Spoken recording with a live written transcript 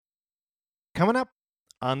Coming up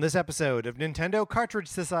on this episode of Nintendo Cartridge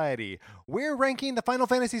Society, we're ranking the Final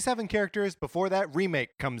Fantasy VII characters before that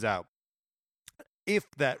remake comes out.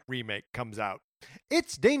 If that remake comes out.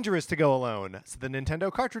 It's dangerous to go alone, so the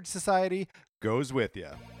Nintendo Cartridge Society goes with you.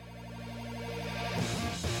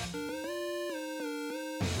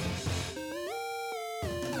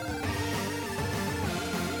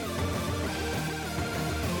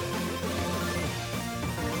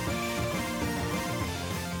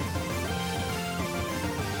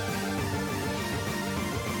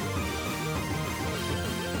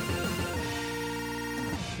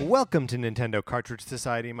 Welcome to Nintendo Cartridge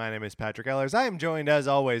Society. My name is Patrick Ellers. I am joined, as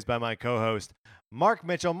always, by my co-host, Mark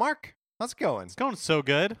Mitchell. Mark, how's it going? It's going so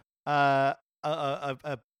good. A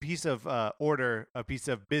piece of order, a piece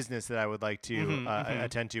of business that I would like to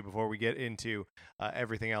attend to before we get into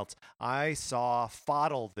everything else. I saw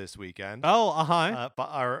Fodl this weekend.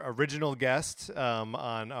 Our original guest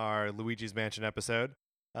on our Luigi's Mansion episode.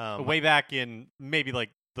 Way back in maybe like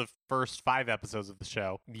the first 5 episodes of the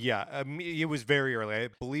show. Yeah, it was very early. I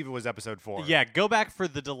believe it was episode 4. Yeah, go back for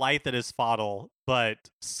the delight that is Fodl, but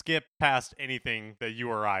skip past anything that you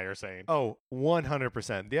or I are saying. Oh,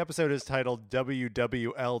 100%. The episode is titled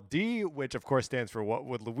WWLD, which of course stands for What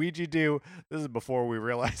Would Luigi Do? This is before we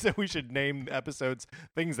realized that we should name episodes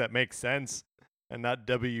things that make sense and not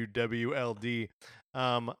WWLD.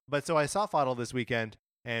 But so I saw Fodl this weekend,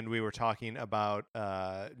 and we were talking about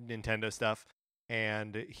Nintendo stuff.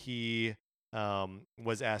 And he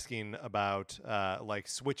was asking about like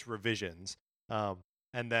Switch revisions,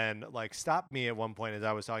 and then like stopped me at one point as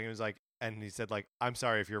I was talking. He was like, and he said like, "I'm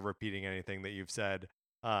sorry if you're repeating anything that you've said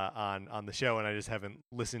on the show, and I just haven't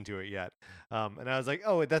listened to it yet." And I was like,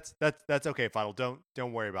 "Oh, that's okay, Fodl.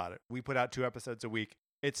 Don't worry about it. We put out 2 episodes a week.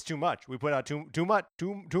 It's too much. We put out too much.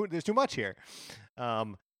 There's too much here."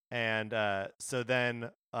 So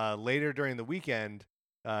then later during the weekend.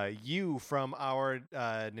 You from our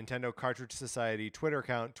Nintendo Cartridge Society Twitter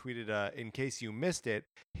account tweeted, in case you missed it,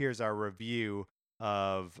 here's our review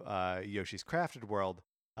of Yoshi's Crafted World,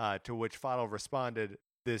 to which Fodl responded,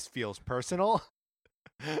 "This feels personal,"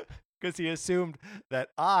 because he assumed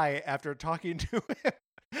that I, after talking to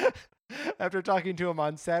him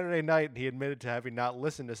on Saturday night, and he admitted to having not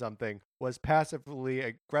listened to something, was passively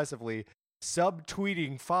aggressively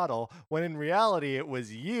subtweeting Fodl, when in reality it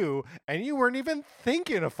was you, and you weren't even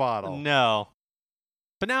thinking of Fodl. No,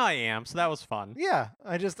 but now I am, so that was fun. Yeah,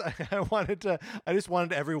 I just wanted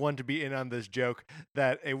everyone to be in on this joke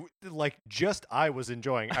that I was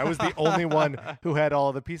enjoying. I was the only one who had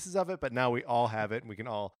all the pieces of it, but now we all have it, and we can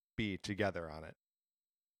all be together on it.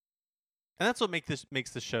 And that's what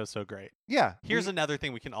makes this show so great. Yeah. Here's another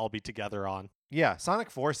thing we can all be together on. Yeah, Sonic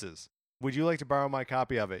Forces. Would you like to borrow my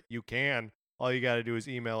copy of it? You can. All you got to do is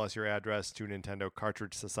email us your address to Nintendo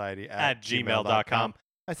Cartridge Society at gmail.com.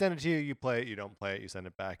 I send it to you. You play it. You don't play it. You send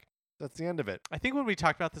it back. That's the end of it. I think when we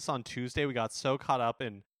talked about this on Tuesday, we got so caught up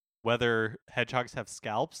in whether hedgehogs have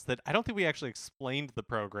scalps that I don't think we actually explained the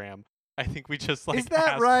program. I think we just asked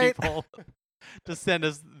people to send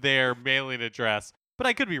us their mailing address. But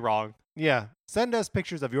I could be wrong. Yeah. Send us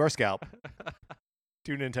pictures of your scalp.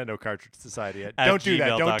 To Nintendo Cartridge Society at Don't do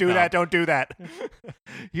that. Don't do that.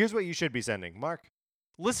 Here's what you should be sending, Mark.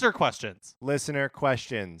 Listener questions.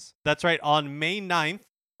 That's right. On May 9th,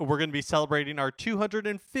 we're going to be celebrating our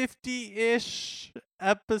 250-ish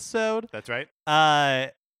episode. That's right.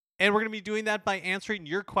 And we're going to be doing that by answering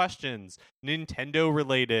your questions. Nintendo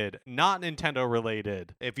related, not Nintendo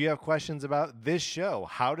related. If you have questions about this show,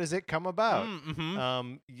 how does it come about?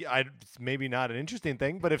 It's maybe not an interesting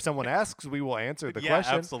thing, but if someone asks, we will answer the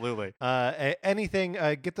question. Yeah, absolutely. Anything,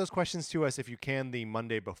 get those questions to us if you can the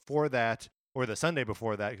Monday before that or the Sunday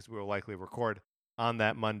before that, because we will likely record on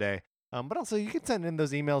that Monday. But also, you can send in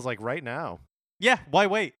those emails like right now. Yeah, why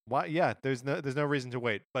wait? Why? Yeah, there's no reason to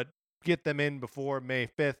wait, but get them in before May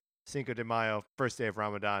 5th. Cinco de Mayo, first day of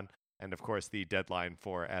Ramadan, and of course the deadline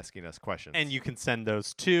for asking us questions. And you can send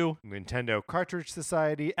those to Nintendo Cartridge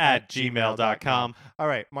Society at gmail.com. All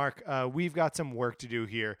right, Mark, we've got some work to do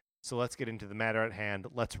here, so let's get into the matter at hand.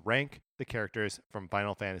 Let's rank the characters from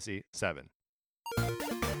Final Fantasy VII.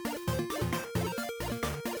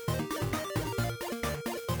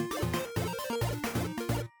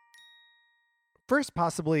 First,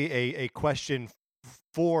 possibly a question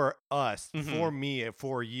for us, for me,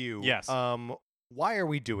 for you. Yes. Why are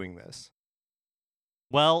we doing this?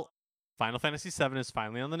 Well, Final Fantasy VII is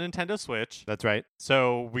finally on the Nintendo Switch. That's right.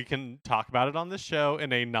 So we can talk about it on this show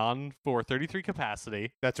in a non-433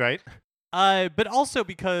 capacity. That's right. But also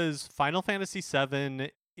because Final Fantasy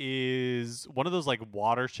VII is one of those like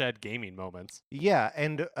watershed gaming moments. Yeah,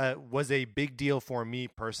 and was a big deal for me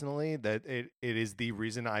personally. That it is the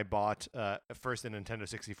reason I bought first a Nintendo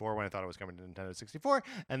 64 when I thought it was coming to Nintendo 64,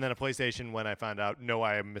 and then a PlayStation when I found out no,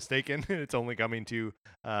 I am mistaken. It's only coming to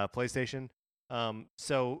PlayStation.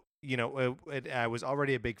 So I was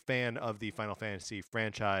already a big fan of the Final Fantasy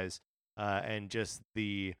franchise, and just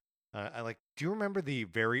the do you remember the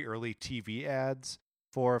very early TV ads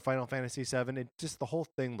for Final Fantasy VII? It just, the whole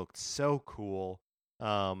thing looked so cool.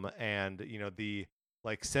 And the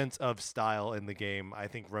like sense of style in the game, I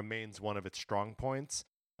think, remains one of its strong points.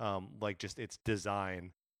 Like just its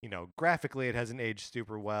design, graphically it hasn't aged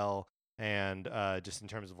super well, and just in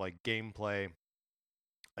terms of like gameplay,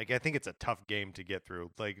 like I think it's a tough game to get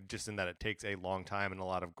through, like just in that it takes a long time and a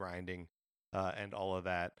lot of grinding, and all of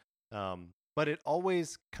that. But it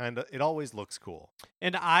always looks cool.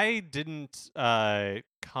 And I didn't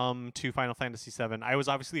come to Final Fantasy VII. I was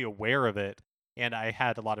obviously aware of it, and I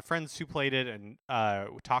had a lot of friends who played it and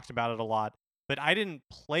talked about it a lot. But I didn't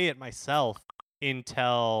play it myself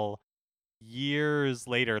until years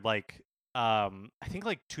later, like I think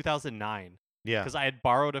like 2009. Yeah. Because I had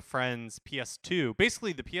borrowed a friend's PS2.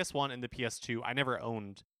 Basically, the PS1 and the PS2, I never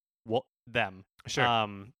owned them. Sure.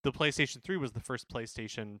 The PlayStation 3 was the first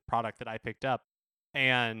PlayStation product that I picked up.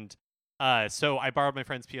 And so I borrowed my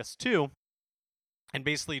friend's PS2 and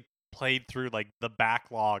basically played through like the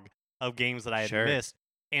backlog of games that I had missed.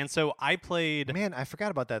 And so I played... Man, I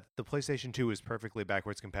forgot about that. The PlayStation 2 is perfectly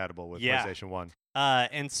backwards compatible with PlayStation 1.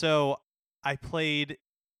 And so I played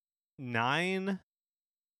 9,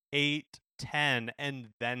 8, 10, and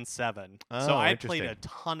then 7. So I played a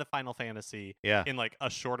ton of Final Fantasy in like a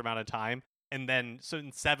short amount of time. And then, so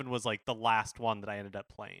 7 was like the last one that I ended up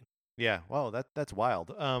playing. Yeah, well, that's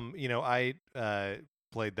wild. I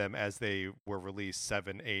played them as they were released,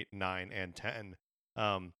 7, 8, 9, and 10.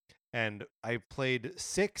 And I played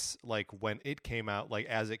 6 like when it came out, like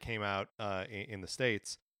as it came out in the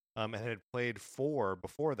States. And had played 4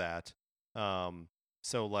 before that.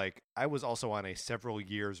 So like I was also on a several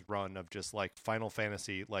years run of just like Final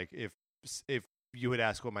Fantasy. Like if you would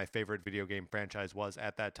ask what my favorite video game franchise was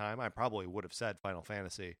at that time, I probably would have said Final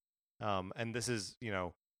Fantasy. And this is,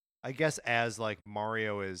 I guess as like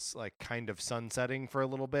Mario is like kind of sunsetting for a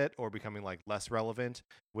little bit or becoming like less relevant,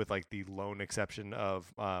 with like the lone exception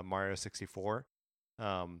of Mario 64.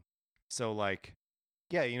 So like,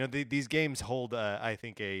 yeah, these games hold I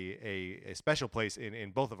think a special place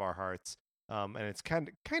in both of our hearts. And it's kind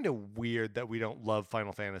of weird that we don't love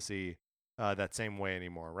Final Fantasy that same way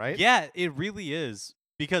anymore, right? Yeah, it really is,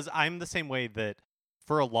 because I'm the same way that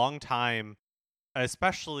for a long time,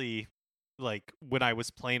 especially like when I was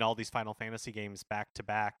playing all these Final Fantasy games back to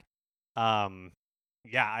back, I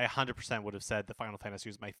 100% would have said the Final Fantasy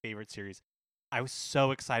was my favorite series. I was so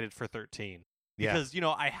excited for 13 because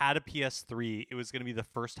I had a PS3. It was going to be the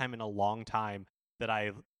first time in a long time that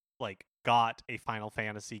I like got a Final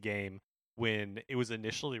Fantasy game when it was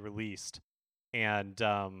initially released, and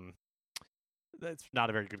that's not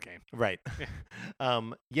a very good game. Right.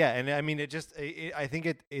 And I mean, I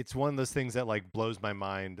think it's one of those things that like blows my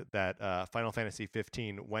mind that Final Fantasy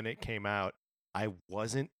 15, when it came out, I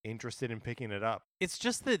wasn't interested in picking it up. It's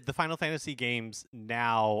just that the Final Fantasy games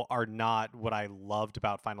now are not what I loved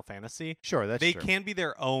about Final Fantasy. Sure, that's they true. Can be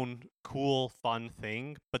their own cool, fun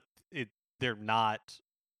thing, but they're not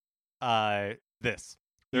this.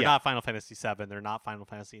 They're not Final Fantasy 7. They're not Final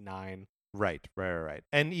Fantasy 9. Right.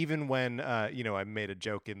 And even when, I made a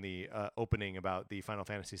joke in the opening about the Final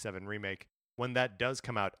Fantasy 7 remake, when that does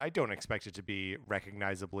come out, I don't expect it to be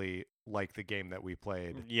recognizably like the game that we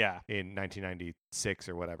played in 1996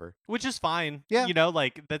 or whatever. Which is fine. Yeah.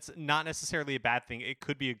 Like that's not necessarily a bad thing. It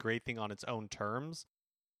could be a great thing on its own terms.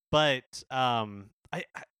 But I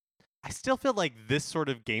still feel like this sort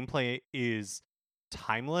of gameplay is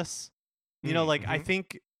timeless. I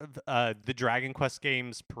think the Dragon Quest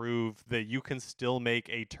games prove that you can still make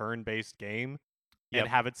a turn-based game and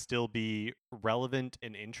have it still be relevant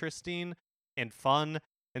and interesting and fun.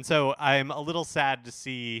 And so I'm a little sad to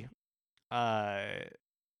see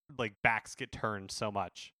like backs get turned so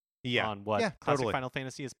much on what classic Final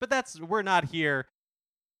Fantasy is. But we're not here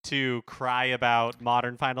to cry about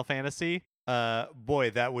modern Final Fantasy. Boy,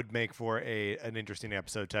 that would make for an interesting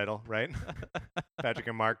episode title, right? Patrick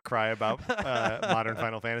and Mark cry about modern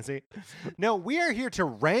Final Fantasy. No, we are here to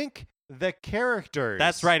rank the characters.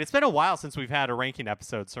 That's right. It's been a while since we've had a ranking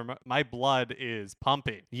episode, so my blood is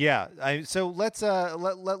pumping. Yeah. So let's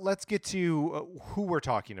get to who we're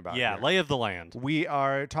talking about. Yeah, here. Lay of the land. We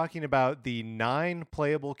are talking about the 9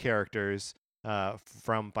 playable characters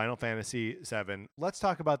from Final Fantasy VII. Let's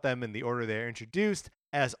talk about them in the order they're introduced,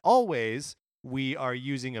 as always, we are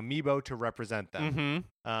using amiibo to represent them.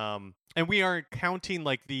 Mm-hmm. And we are counting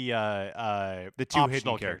like the two optional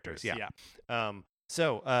hidden characters. Yeah.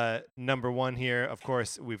 So number 1 here, of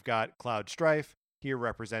course, we've got Cloud Strife here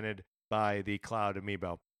represented by the Cloud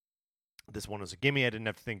amiibo. This one was a gimme. I didn't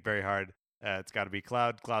have to think very hard. It's got to be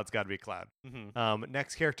Cloud. Cloud's got to be Cloud. Mm-hmm.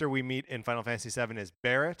 Next character we meet in Final Fantasy VII is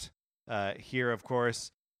Barret. Here, of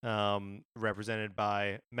course, represented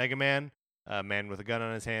by Mega Man, a man with a gun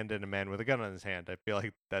on his hand and a man with a gun on his hand. I feel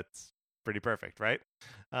like that's pretty perfect, right?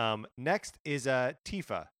 Next is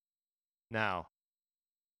Tifa. Now,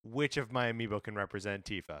 which of my amiibo can represent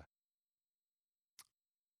Tifa?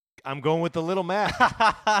 I'm going with the little Matt.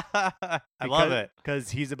 I love it.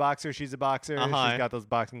 Because he's a boxer, she's a boxer. Uh-huh. She's got those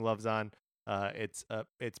boxing gloves on. It's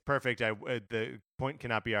perfect. The point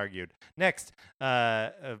cannot be argued. Next,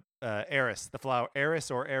 Aerith, the flower,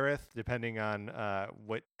 Aerith or Aerith, depending on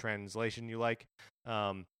what translation you like.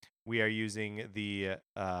 We are using the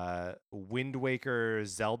Wind Waker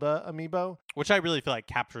Zelda amiibo, which I really feel like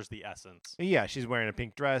captures the essence. Yeah, she's wearing a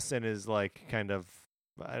pink dress and is like kind of,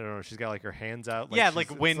 I don't know, she's got like her hands out.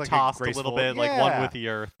 Like wind tossed a little bit, like one with the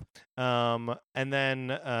earth. And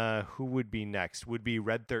then who would be next? Would be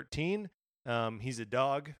Red 13. He's a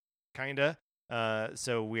dog, kinda.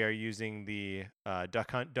 So we are using the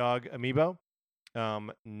Duck Hunt dog amiibo.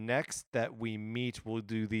 Next that we meet, we'll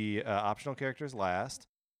do the optional characters last.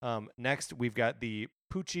 Next, we've got the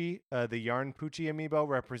Poochie, the Yarn Poochie amiibo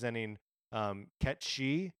representing Ket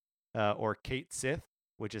Shi, or Kate Sith,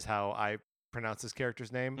 which is how I pronounce this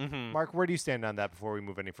character's name. Mm-hmm. Mark, where do you stand on that before we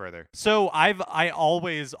move any further? So I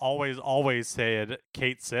always said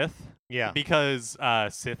Kate Sith. Yeah. Because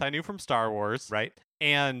Sith I knew from Star Wars. Right.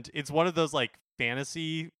 And it's one of those like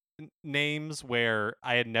fantasy names where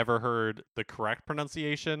I had never heard the correct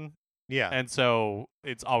pronunciation. Yeah. And so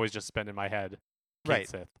it's always just been in my head. Kate Right.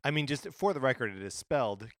 Sith. I mean, just for the record, it is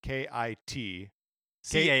spelled K-I-T.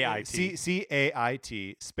 C-A-I-T.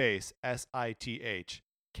 C-A-I-T space S-I-T-H.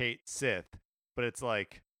 Kate Sith. But it's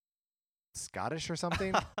like Scottish or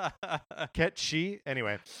something? Ket Shi?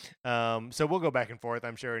 Anyway. So we'll go back and forth,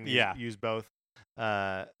 I'm sure, and use both.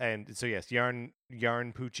 And so, yes, Yarn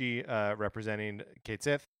Poochie representing Kate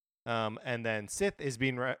Sith. And then Sith is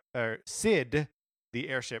being... Sid, the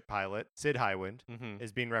airship pilot, Sid Highwind,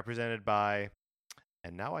 is being represented by...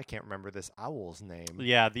 And now I can't remember this owl's name.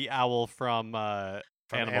 Yeah, the owl from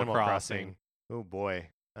Animal Crossing. Oh boy,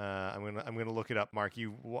 I'm gonna look it up. Mark,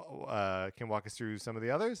 you can walk us through some of the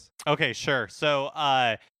others. Okay, sure. So,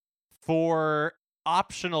 for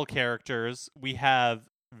optional characters, we have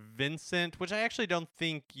Vincent, which I actually don't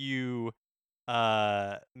think you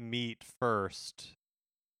meet first.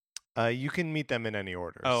 You can meet them in any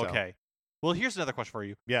order. Oh, okay. Well, here's another question for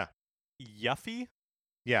you. Yeah. Yuffie?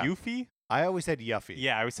 Yeah. Yuffie? I always said Yuffie.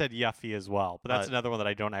 Yeah, I always said Yuffie as well, but that's another one that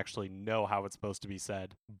I don't actually know how it's supposed to be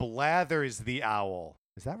said. Blathers the owl.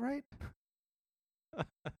 Is that right?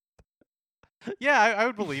 Yeah, I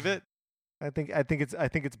would believe it. I think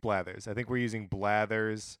it's Blathers. I think we're using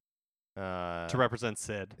Blathers to represent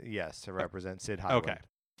Sid. Yes, to represent Sid Highwind.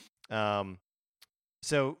 Okay.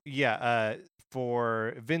 So yeah,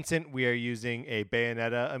 for Vincent, we are using a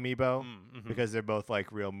Bayonetta amiibo because they're both like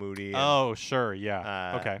real moody. And, sure,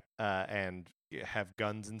 yeah. Okay. And have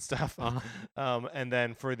guns and stuff. Uh-huh. And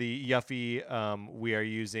then for the Yuffie, we are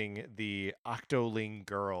using the Octoling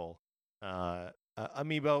Girl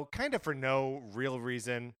amiibo, kind of for no real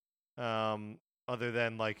reason, other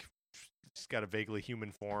than like she's got a vaguely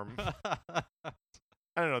human form. I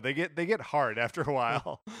don't know. They get hard after a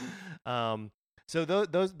while. So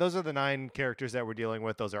those are the 9 characters that we're dealing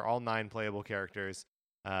with. Those are all 9 playable characters.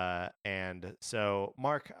 And so,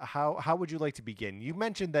 Mark, how would you like to begin? You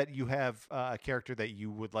mentioned that you have a character that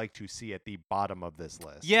you would like to see at the bottom of this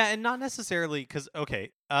list. Yeah, and not necessarily because Yuffie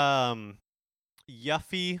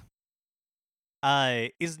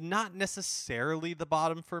is not necessarily the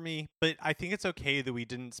bottom for me, but I think it's okay that we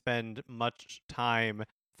didn't spend much time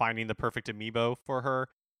finding the perfect amiibo for her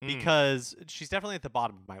because she's definitely at the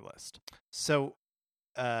bottom of my list. So,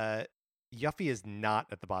 Yuffie is not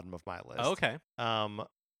at the bottom of my list. Oh, okay.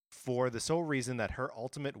 For the sole reason that her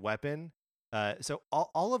ultimate weapon. So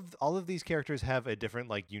all of these characters have a different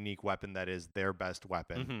like unique weapon that is their best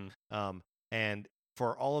weapon. And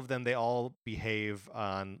for all of them, they all behave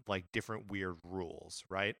on like different weird rules,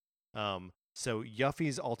 right? So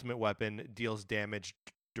Yuffie's ultimate weapon deals damage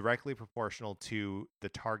directly proportional to the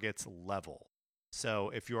target's level.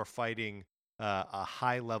 So if you're fighting a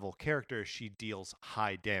high-level character, she deals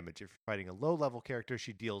high damage. If you're fighting a low-level character,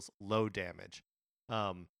 she deals low damage.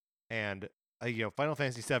 And Final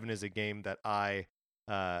Fantasy VII is a game that I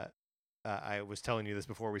I was telling you this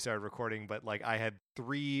before we started recording, but like I had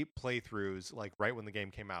 3 playthroughs like right when the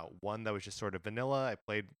game came out. One that was just sort of vanilla. I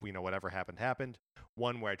played, whatever happened.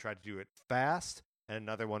 One where I tried to do it fast, and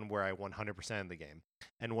another one where I 100% the game.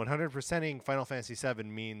 And 100%ing Final Fantasy VII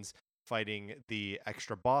means fighting the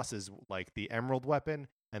extra bosses like the Emerald weapon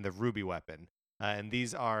and the Ruby weapon. And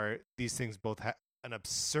these things both have an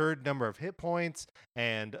absurd number of hit points,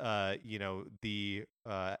 and the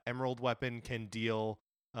Emerald weapon can deal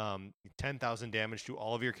 10,000 damage to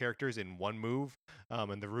all of your characters in one move,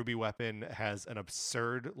 and the Ruby weapon has an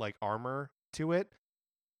absurd like armor to it.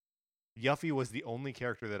 Yuffie was the only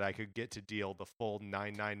character that I could get to deal the full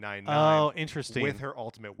 9999 Oh, interesting. with her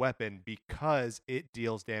ultimate weapon because it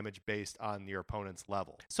deals damage based on your opponent's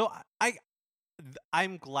level. So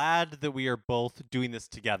I'm glad that we are both doing this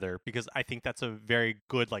together, because I think that's a very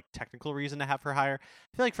good like technical reason to have her higher.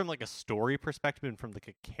 I feel like from like a story perspective and from like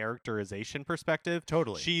a characterization perspective,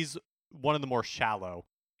 totally, she's one of the more shallow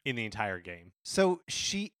in the entire game. So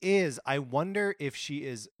she is. I wonder if she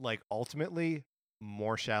is like ultimately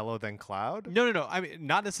more shallow than Cloud. No. I mean,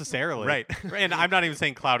 not necessarily. Right. And I'm not even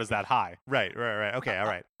saying Cloud is that high. Right. Okay. All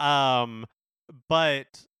right.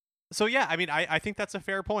 But so yeah, I mean, I think that's a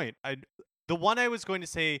fair point. The one I was going to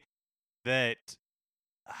say that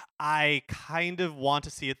I kind of want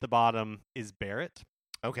to see at the bottom is Barret.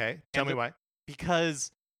 Okay. Tell me why.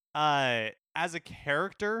 Because as a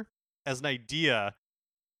character, as an idea,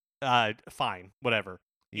 fine, whatever.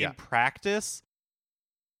 Yeah. In practice,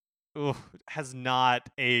 has not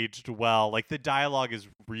aged well. Like the dialogue is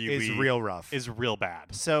real rough. Is real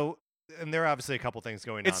bad. So, and there are obviously a couple things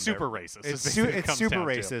going on. It's super racist. It's super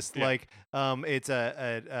racist. Yeah. Like, it's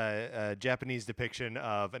a Japanese depiction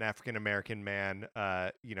of an African American man,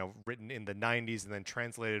 written in the 90s and then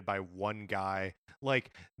translated by one guy.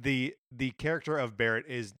 Like the character of Barret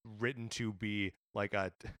is written to be like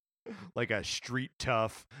a street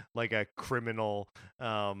tough, like a criminal.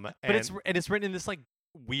 But it's written in this like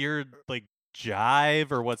weird like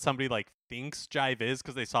jive, or what somebody like thinks jive is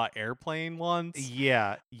because they saw Airplane once.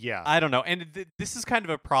 Yeah. I don't know. And this is kind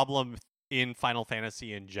of a problem in Final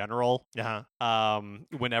Fantasy in general.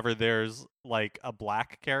 Whenever there's like a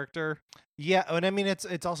black character. Yeah, and I mean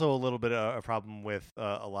it's also a little bit of a problem with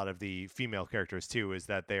a lot of the female characters too, is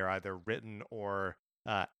that they are either written or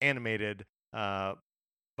animated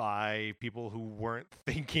by people who weren't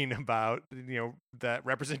thinking about that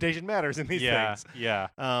representation matters in these things. Yeah.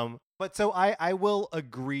 But so I will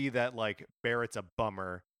agree that like Barret's a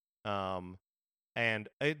bummer. And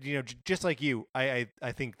just like you, I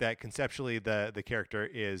think that conceptually the character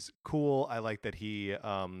is cool. I like that he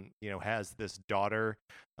has this daughter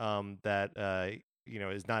that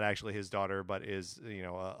is not actually his daughter, but is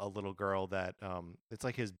a little girl that it's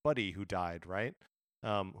like his buddy who died, right?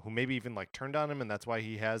 Who maybe even like turned on him, and that's why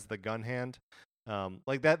he has the gun hand.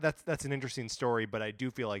 Like that's an interesting story, but I do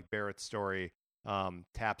feel like Barret's story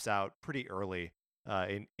taps out pretty early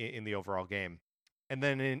in the overall game. And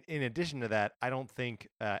then in addition to that, I don't think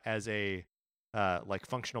as a like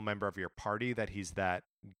functional member of your party that he's that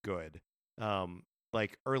good.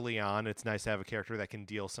 Like early on, it's nice to have a character that can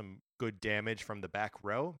deal some good damage from the back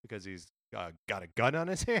row because he's got a gun on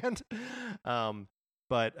his hand.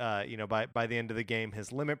 But by the end of the game,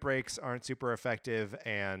 his limit breaks aren't super effective,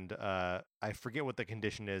 and I forget what the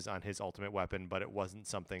condition is on his ultimate weapon, but it wasn't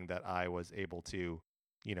something that I was able to,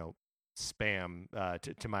 spam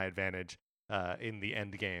to my advantage in the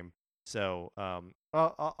end game. So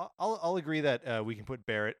I'll agree that we can put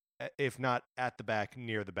Barret, if not at the back,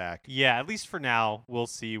 near the back. Yeah, at least for now. We'll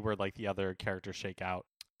see where like the other characters shake out.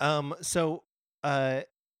 So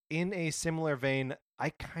in a similar vein, I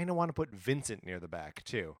kind of want to put Vincent near the back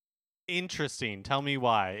too. Interesting. Tell me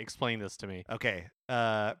why. Explain this to me. Okay.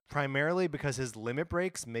 Primarily because his limit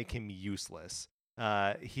breaks make him useless.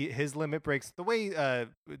 His limit breaks the way.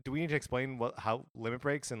 Do we need to explain how limit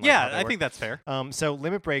breaks and yeah, I think that's fair. So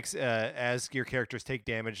limit breaks, as your characters take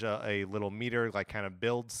damage, a little meter like kind of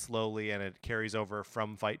builds slowly, and it carries over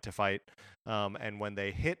from fight to fight. And when they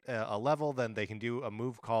hit a level, then they can do a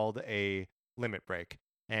move called a limit break.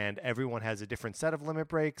 And everyone has a different set of limit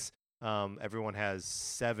breaks. Everyone has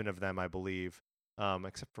 7 of them, I believe,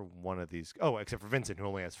 except for one of these. Oh, except for Vincent, who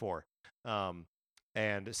only has 4.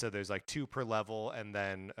 And so there's like 2 per level, and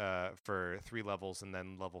then for 3 levels, and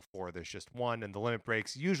then level 4, there's just 1. And the limit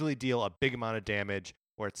breaks usually deal a big amount of damage,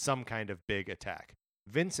 or it's some kind of big attack.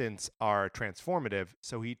 Vincent's are transformative,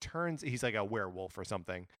 so he's like a werewolf or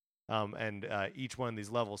something. And each one of these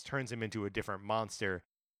levels turns him into a different monster.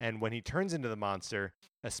 And when he turns into the monster,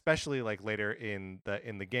 especially like later in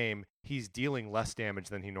the game, he's dealing less damage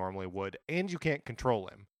than he normally would, and you can't control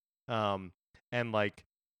him. And like,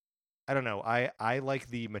 I don't know. I like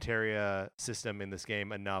the materia system in this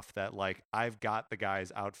game enough that like I've got the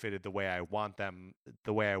guys outfitted the way I want them,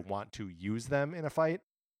 the way I want to use them in a fight.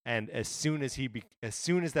 And as soon as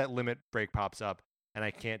that limit break pops up, and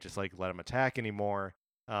I can't just like let him attack anymore,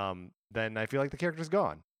 then I feel like the character's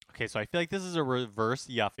gone. Okay, so I feel like this is a reverse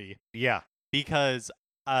Yuffie. Yeah, because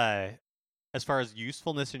as far as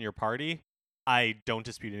usefulness in your party, I don't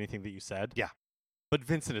dispute anything that you said. Yeah. But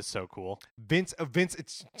Vincent is so cool. Vince,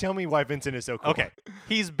 tell me why Vincent is so cool. Okay.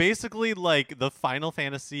 He's basically like the Final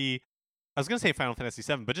Fantasy, I was going to say Final Fantasy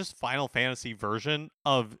 7, but just Final Fantasy version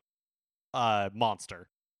of monster.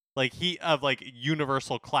 Like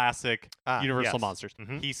universal classic universal yes. monsters.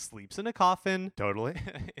 Mm-hmm. He sleeps in a coffin. Totally.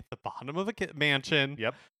 At the bottom of a mansion.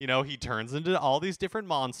 Yep. You know, he turns into all these different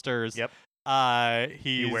monsters. Yep.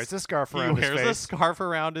 He wears a scarf around his face. He wears a scarf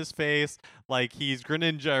around his face, like he's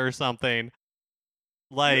Greninja or something.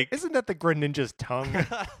 Like, isn't that the Greninja's tongue?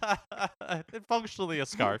 Functionally a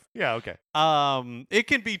scarf. Yeah. Okay. It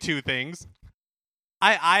can be two things.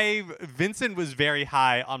 Vincent was very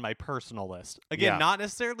high on my personal list. Again, not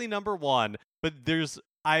necessarily number one, but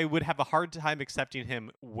I would have a hard time accepting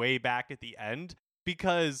him way back at the end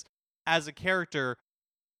because as a character,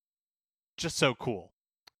 just so cool.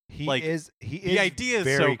 He is. The idea is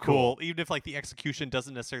very so cool, even if like the execution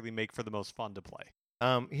doesn't necessarily make for the most fun to play.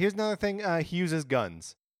 Here's another thing. He uses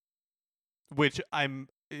guns, which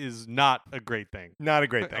is not a great thing. Not a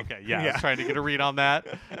great thing. Okay, yeah. I was trying to get a read on that.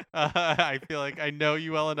 I feel like I know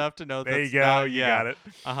you well enough to know that. There you go. You got it.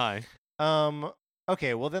 Uh-huh.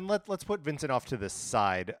 Okay, well then let's put Vincent off to the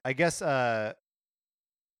side. I guess I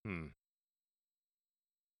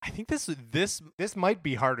think this might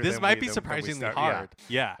be harder. This might be surprisingly hard.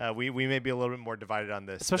 Yeah. We may be a little bit more divided on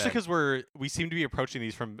this, especially because we seem to be approaching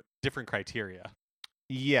these from different criteria.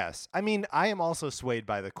 Yes, I mean I am also swayed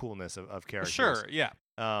by the coolness of characters. Sure, yeah.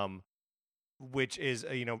 Which is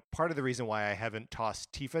part of the reason why I haven't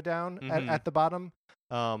tossed Tifa down Mm-hmm. at the bottom.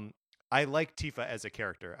 I like Tifa as a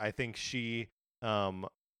character. I think she has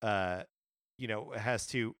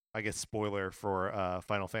to, I guess, spoiler for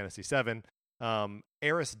Final Fantasy VII.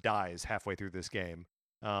 Aeris dies halfway through this game,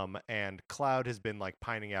 and Cloud has been like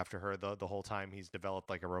pining after her the whole time. He's developed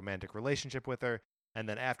like a romantic relationship with her, and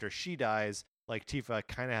then after she dies, like Tifa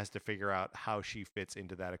kind of has to figure out how she fits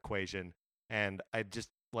into that equation. And I just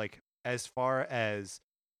like, as far as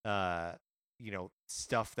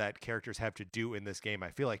stuff that characters have to do in this game,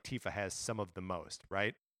 I feel like Tifa has some of the most,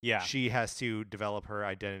 right? Yeah. She has to develop her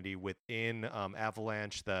identity within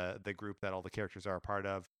Avalanche, the group that all the characters are a part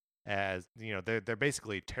of. As they're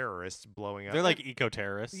basically terrorists blowing up. They're like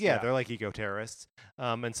eco-terrorists. Yeah, they're like eco-terrorists.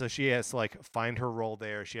 And so she has to like find her role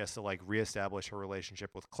there. She has to like reestablish her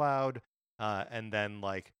relationship with Cloud, and then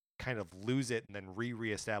like kind of lose it and then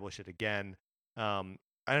reestablish it again. I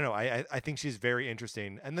don't know. I think she's very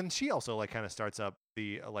interesting. And then she also like kind of starts up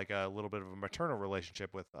the like a little bit of a maternal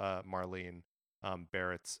relationship with Marlene,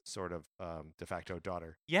 Barrett's sort of de facto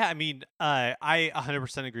daughter. Yeah, I mean, I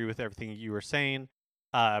 100% agree with everything you were saying.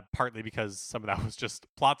 Partly because some of that was just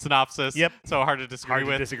plot synopsis. Yep. So hard to disagree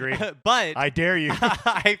with. But I dare you.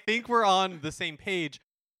 I think we're on the same page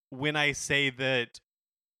when I say that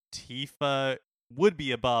Tifa would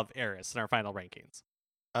be above Aeris in our final rankings.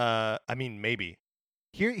 I mean, maybe.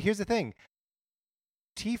 Here's the thing.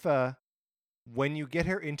 Tifa, when you get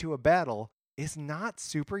her into a battle, is not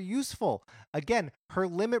super useful. Again, her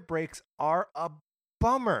limit breaks are a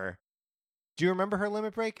bummer. Do you remember her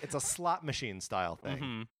limit break? It's a slot machine style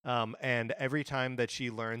thing. Mm-hmm. And every time that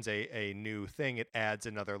she learns a new thing, it adds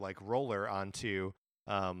another like roller onto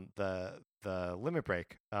the limit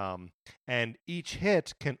break. And each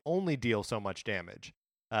hit can only deal so much damage.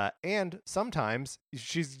 And sometimes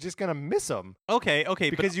she's just gonna miss them. Okay,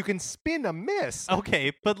 because you can spin a miss.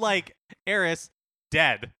 Okay, but like Aeris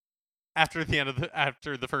dead after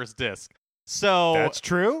the first disc. So that's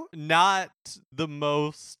true. Not the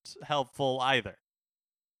most helpful either.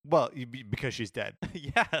 Well, because she's dead.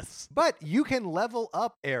 Yes. But you can level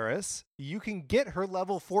up Aeris. You can get her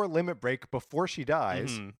level 4 limit break before she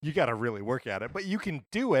dies. Mm-hmm. You got to really work at it, but you can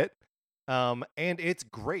do it. And it's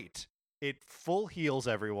great. It full heals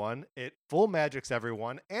everyone. It full magics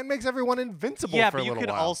everyone and makes everyone invincible for a little while. Yeah, but you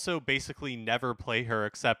could also basically never play her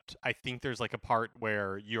except I think there's like a part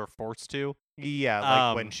where you're forced to. Yeah,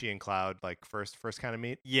 like when she and Cloud like first kind of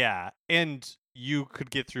meet. Yeah, and you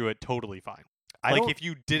could get through it totally fine. Like if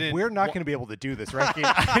you didn't, we're not going to be able to do this ranking.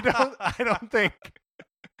 I don't think.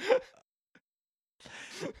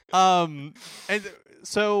 And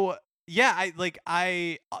so yeah,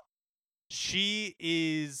 she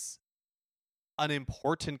is an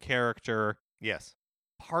important character. Yes.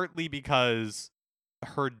 Partly because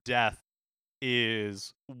her death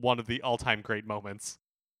is one of the all-time great moments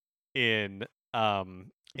in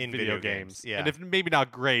video games. Yeah. And if maybe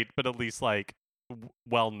not great, but at least like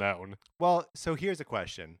well known. Well, so here's a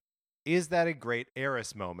question. Is that a great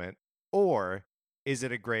Aerith moment, or is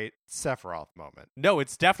it a great Sephiroth moment? No,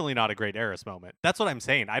 it's definitely not a great Aerith moment. That's what I'm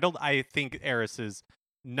saying. I think Aerith is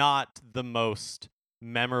not the most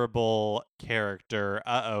memorable character.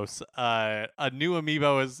 A new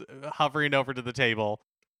amiibo is hovering over to the table.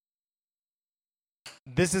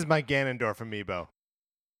 This is my Ganondorf amiibo.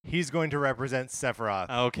 He's going to represent Sephiroth.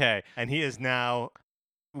 Okay. And he is now...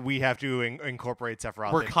 We have to incorporate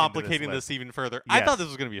Sephiroth. We're complicating this even further. Yes. I thought this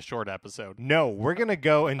was going to be a short episode. No, we're going to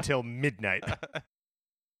go until midnight.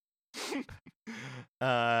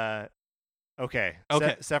 Okay.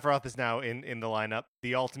 Sephiroth is now in the lineup.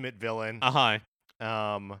 The ultimate villain.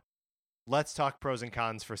 Let's talk pros and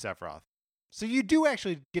cons for Sephiroth. So you do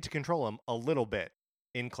actually get to control him a little bit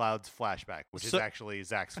in Cloud's flashback, which is actually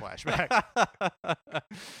Zack's flashback.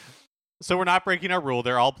 So we're not breaking our rule.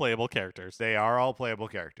 They're all playable characters. They are all playable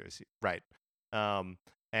characters. Right. And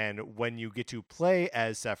when you get to play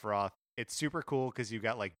as Sephiroth, it's super cool because you've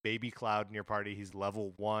got like Baby Cloud in your party. He's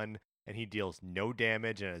level 1 and he deals no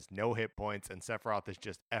damage and has no hit points. And Sephiroth is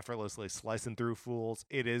just effortlessly slicing through fools.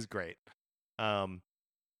 It is great. But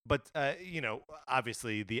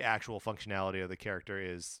obviously the actual functionality of the character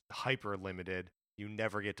is hyper limited. You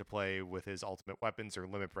never get to play with his ultimate weapons or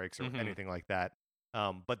limit breaks or anything like that.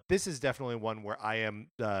 But this is definitely one where I am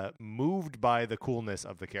moved by the coolness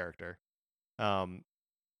of the character.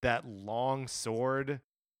 That long sword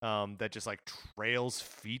that just like trails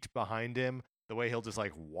feet behind him. The way he'll just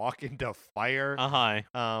like walk into fire. I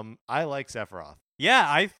like Sephiroth. Yeah,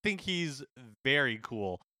 I think he's very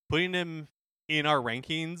cool. Putting him in our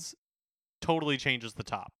rankings totally changes the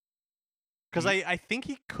top. Because I think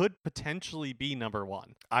he could potentially be number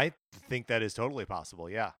 1. I think that is totally possible,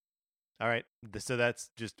 yeah. All right, so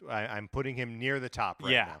that's just I'm putting him near the top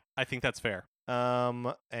right now. Yeah, I think that's fair.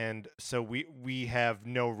 And so we have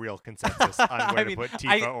no real consensus on where to put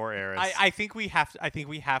Tifa or Aerith. I think we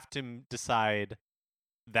have to decide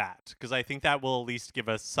that, because I think that will at least give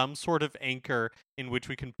us some sort of anchor in which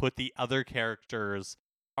we can put the other characters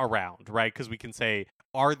around, right? Because we can say,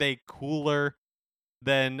 are they cooler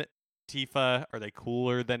than Tifa? Are they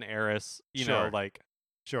cooler than Aerith? You know, like.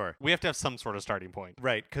 Sure. We have to have some sort of starting point.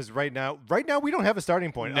 Right, because right now we don't have a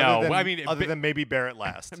starting point. No, other than maybe Barrett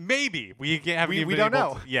last. Maybe. We don't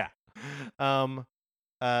know. Yeah.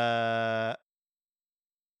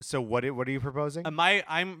 So what are you proposing?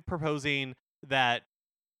 I'm proposing that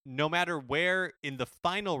no matter where in the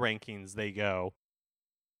final rankings they go,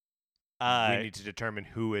 we need to determine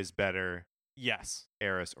who is better. Yes.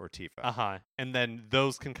 Aerith or Tifa. And then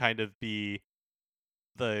those can kind of be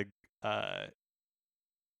the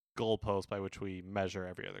goalpost by which we measure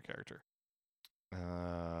every other character.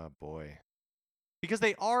 Boy. Because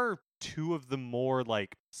they are two of the more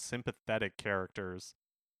like sympathetic characters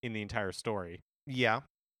in the entire story. Yeah.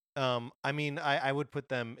 I mean, I would put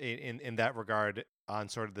them in that regard on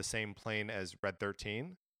sort of the same plane as Red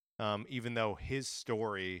 13. Even though his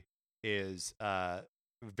story is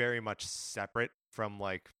very much separate from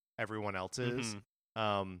like everyone else's.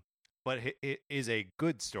 But it is a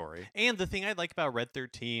good story. And the thing I like about Red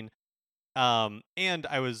 13, and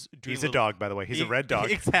I was doing he's a dog, by the way. He's a red dog.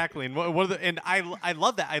 Exactly. And I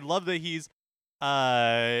love that. I love that he's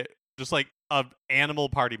just like an animal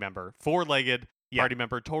party member, 4-legged party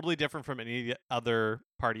member, totally different from any of the other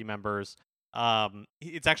party members.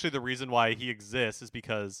 It's actually the reason why he exists is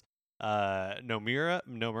because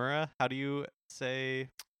Nomura, how do you say?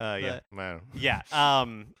 Yeah.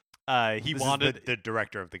 He wanted the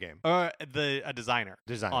director of the game, a designer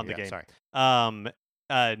on the game. Sorry.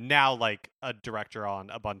 Now like a director on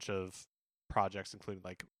a bunch of projects, including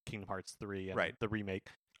like Kingdom Hearts 3 and the remake.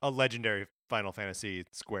 A legendary Final Fantasy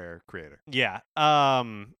Square creator. Yeah.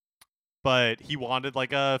 But he wanted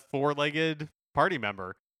like a 4-legged party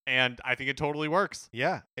member, and I think it totally works.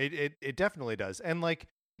 Yeah, it definitely does. And like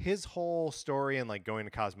his whole story and like going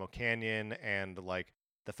to Cosmo Canyon and like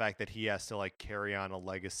the fact that he has to like carry on a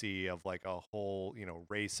legacy of like a whole,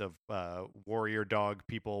 race of warrior dog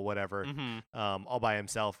people, whatever, all by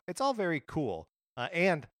himself. It's all very cool.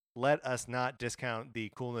 And let us not discount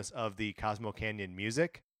the coolness of the Cosmo Canyon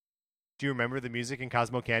music. Do you remember the music in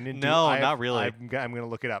Cosmo Canyon? No, not really. I'm going to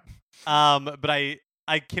look it up. But I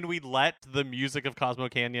can we let the music of Cosmo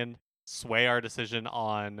Canyon sway our decision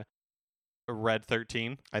on Red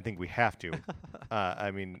 13? I think we have to.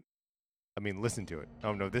 I mean, listen to it.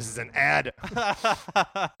 Oh no, this is an ad.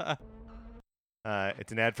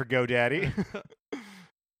 It's an ad for GoDaddy. All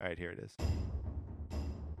right, here it is.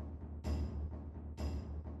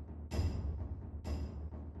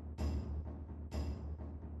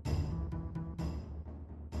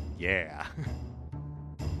 Yeah.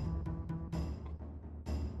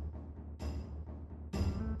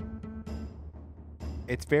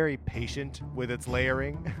 It's very patient with its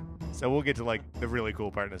layering, so we'll get to like the really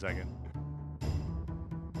cool part in a second.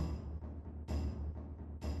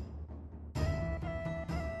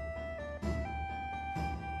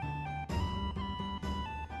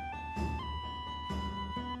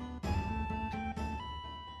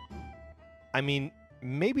 I mean,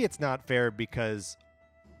 maybe it's not fair because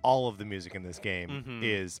all of the music in this game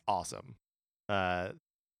is awesome. But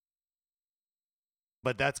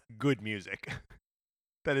that's good music.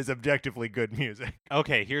 That is objectively good music.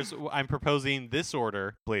 Okay, I'm proposing this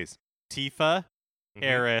order. Please. Tifa,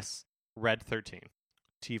 Aeris, Red 13.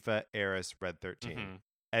 Tifa, Aeris, Red 13.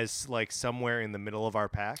 As like somewhere in the middle of our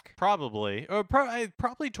pack? Probably. Or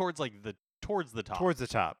probably towards like towards the top. Towards the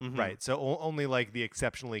top, right. So only like the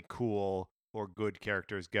exceptionally cool or good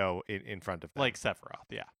characters go in front of them. Like Sephiroth,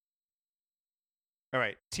 yeah. All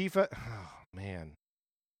right, Tifa. Oh, man.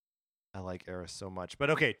 I like Aeris so much. But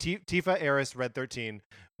okay, Tifa, Aeris, Red 13.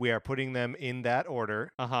 We are putting them in that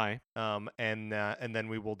order. And then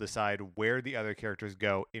we will decide where the other characters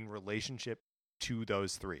go in relationship to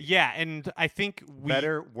those three. Yeah, and I think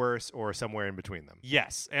better, worse, or somewhere in between them.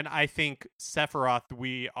 Yes, and I think Sephiroth,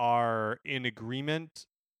 we are in agreement.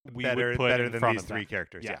 We better would put better in than front these of three them.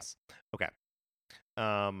 characters. Yes. Yeah. Okay.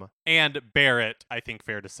 And Barrett, I think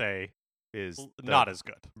fair to say, is not as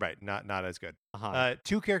good. Right, not as good.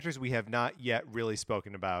 Two characters we have not yet really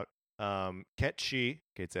spoken about: Ket Shi,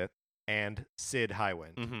 Cait Sith, and Cid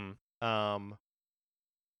Highwind. Tell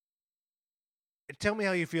me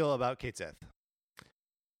how you feel about Cait Sith.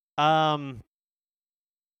 The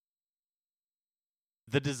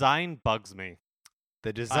design bugs me.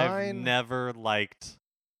 The design, I've never liked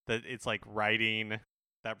that. It's like riding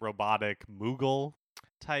that robotic Moogle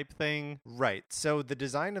type thing. Right. So the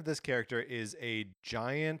design of this character is a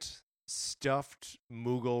giant stuffed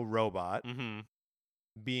Moogle robot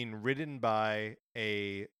being ridden by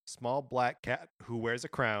a small black cat who wears a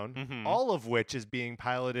crown, all of which is being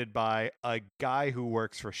piloted by a guy who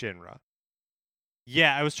works for Shinra.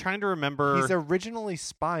 Yeah, I was trying to remember. He's originally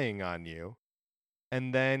spying on you,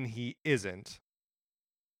 and then he isn't.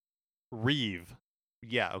 Reeve.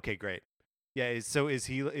 Yeah, okay, great. Yeah, so is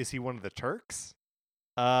he one of the Turks?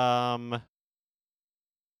 I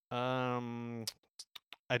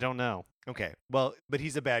don't know. Okay. Well, but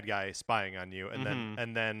he's a bad guy spying on you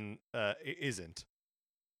and then isn't.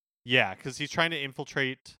 Yeah, cuz he's trying to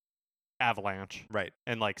infiltrate Avalanche. Right.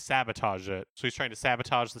 And like sabotage it. So he's trying to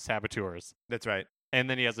sabotage the saboteurs. That's right. And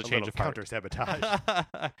then he has a change of heart. Counter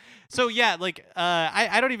sabotage. So yeah, like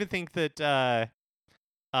I don't even think that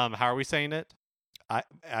how are we saying it?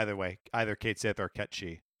 Either way, either Cait Sith or Ket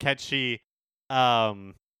Shi. Ket Shi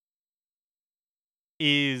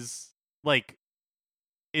is like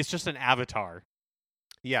it's just an avatar.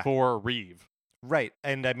 Yeah. For Reeve. Right.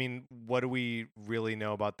 And I mean, what do we really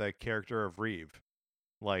know about the character of Reeve?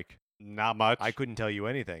 Like, not much. I couldn't tell you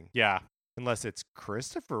anything. Yeah. Unless it's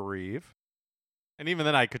Christopher Reeve. And even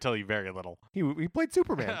then I could tell you very little. He played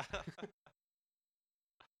Superman.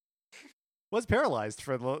 Was paralyzed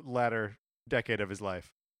for the latter decade of his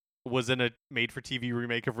life. Was in a made-for-TV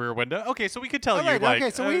remake of Rear Window. Okay, so we could tell you. Right, like,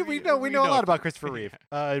 okay, so we know a lot about Christopher Reeve,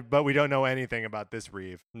 but we don't know anything about this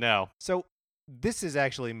Reeve. No. So this is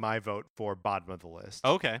actually my vote for bottom of the list.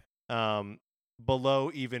 Okay.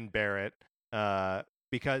 Below even Barrett,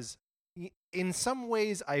 because in some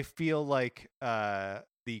ways I feel like the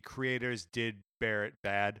creators did Barrett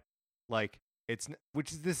bad. Like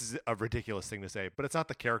this is a ridiculous thing to say, but it's not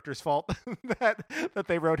the character's fault that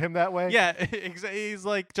they wrote him that way. Yeah, he's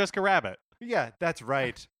like Jessica Rabbit. Yeah, that's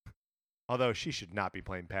right. Although she should not be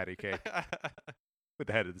playing Patty Cake with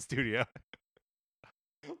the head of the studio.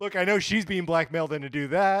 Look, I know she's being blackmailed into do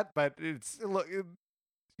that, but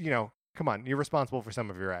come on, you're responsible for some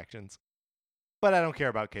of your actions. But I don't care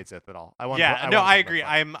about Cait Sith at all. I agree.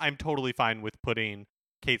 I'm totally fine with putting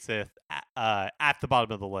Cait Sith at the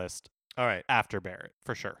bottom of the list. All right. After Barrett,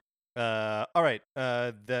 for sure. All right.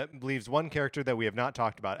 That leaves one character that we have not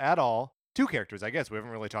talked about at all. Two characters, I guess. We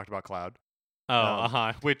haven't really talked about Cloud.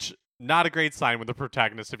 Oh, which, not a great sign with the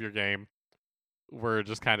protagonist of your game. We're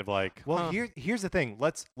just kind of like... Well, here's the thing.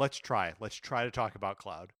 Let's try. Let's try to talk about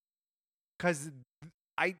Cloud. Because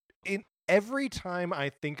every time I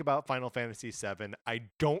think about Final Fantasy VII, I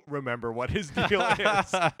don't remember what his deal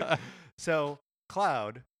is. So,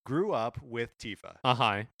 Cloud grew up with Tifa.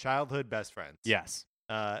 Childhood best friends. Yes.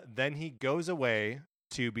 Then he goes away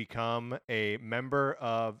to become a member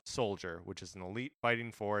of Soldier, which is an elite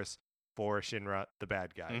fighting force for Shinra, the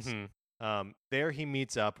bad guys. There he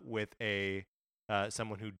meets up with a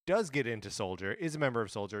someone who does get into Soldier is a member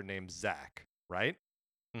of Soldier named Zack, right?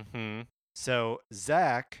 Mm-hmm. So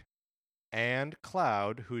Zack and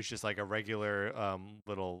Cloud, who's just like a regular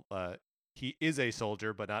little he is a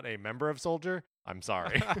soldier but not a member of Soldier. I'm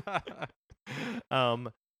sorry.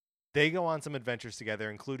 They go on some adventures together,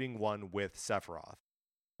 including one with Sephiroth,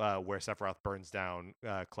 where Sephiroth burns down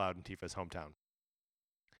Cloud and Tifa's hometown.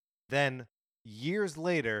 Then years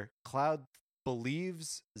later, Cloud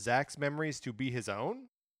believes Zack's memories to be his own.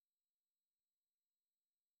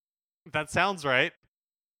 That sounds right.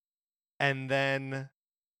 And then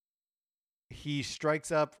he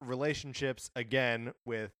strikes up relationships again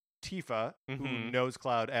with Tifa, who knows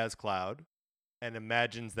Cloud as Cloud, and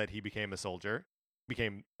imagines that he became a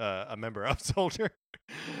member of Soldier.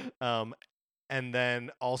 And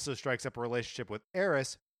then also strikes up a relationship with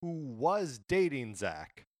Aeris, who was dating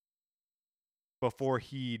Zack before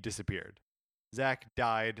he disappeared. Zack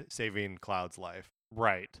died saving Cloud's life.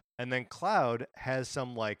 Right. And then Cloud has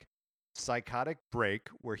some like psychotic break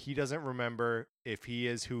where he doesn't remember if he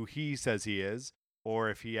is who he says he is, or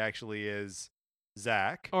if he actually is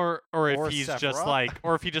Zack, or if he's Sephiroth. just like,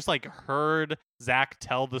 or if he just like heard Zack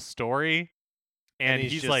tell the story, and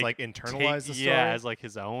he's just like internalized the story, as like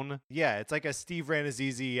his own. Yeah, it's like a Steve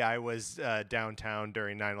Ranazizi. I was downtown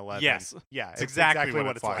during 9/11. Yes, yeah, it's exactly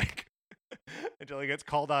what it's like. Until he gets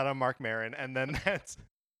called out on Mark Maron, and then that's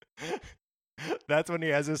when he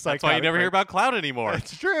has his psychotic. That's why you never hear about Cloud anymore.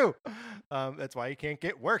 It's true. That's why he can't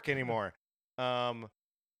get work anymore.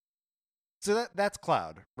 So that's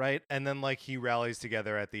Cloud, right? And then like he rallies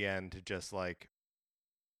together at the end to just like,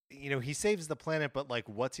 he saves the planet, but like,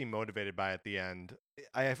 what's he motivated by at the end?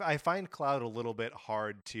 I find Cloud a little bit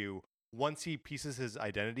hard to. Once he pieces his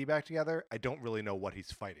identity back together, I don't really know what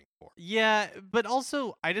he's fighting for. Yeah, but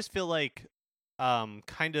also I just feel like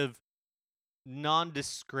kind of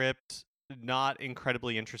nondescript, not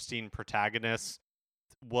incredibly interesting protagonist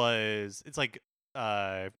it's like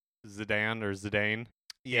Zidane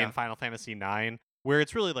in Final Fantasy IX, where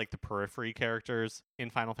it's really like the periphery characters in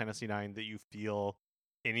Final Fantasy IX that you feel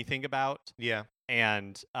anything about. Yeah.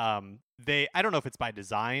 And I don't know if it's by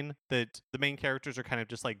design that the main characters are kind of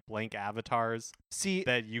just like blank avatars. See,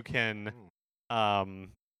 that you can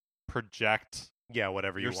project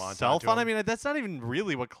whatever you want yourself on. I mean, that's not even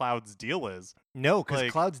really what Cloud's deal is. No,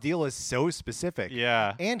 because Cloud's deal is so specific.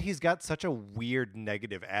 Yeah. And he's got such a weird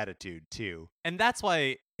negative attitude too. And that's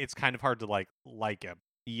why it's kind of hard to like him.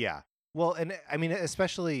 Yeah. Well, and I mean,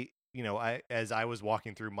 especially, as I was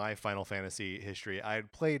walking through my Final Fantasy history, I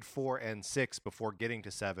had played 4 and 6 before getting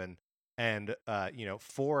to 7. And,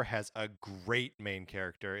 4 has a great main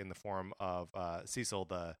character in the form of Cecil,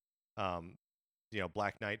 the,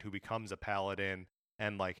 Black Knight who becomes a paladin.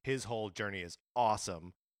 And, like, his whole journey is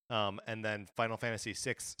awesome. And then Final Fantasy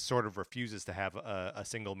 6 sort of refuses to have a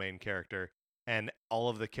single main character. And all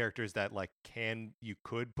of the characters that like you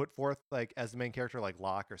could put forth like as the main character, like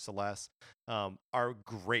Locke or Celeste, are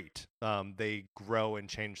great. They grow and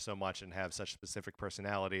change so much and have such specific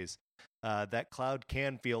personalities that Cloud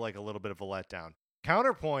can feel like a little bit of a letdown.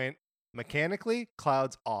 Counterpoint, mechanically,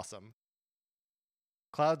 Cloud's awesome.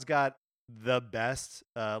 Cloud's got the best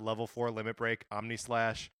level 4 limit break Omni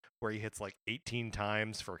Slash, where he hits like 18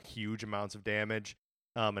 times for huge amounts of damage.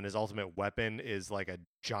 And his ultimate weapon is like a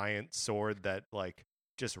giant sword that like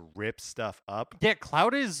just rips stuff up. Yeah,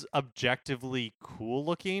 Cloud is objectively cool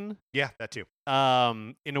looking. Yeah, that too.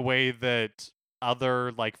 In a way that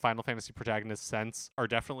other like Final Fantasy protagonists are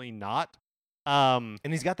definitely not. And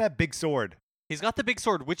he's got that big sword. He's got the big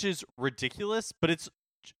sword, which is ridiculous, but it's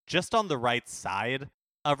just on the right side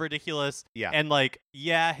of ridiculous. Yeah. And like,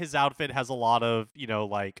 his outfit has a lot of,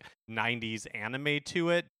 like 90s anime to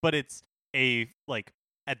it, but it's a like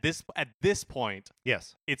at this point,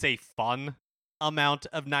 yes, it's a fun amount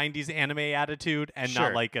of 90s anime attitude and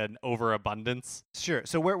not like an overabundance. Sure.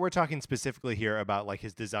 So we're talking specifically here about like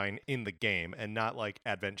his design in the game and not like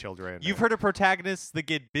Advent Children. You've heard of protagonists that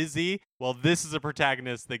get busy. Well, this is a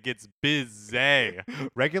protagonist that gets busy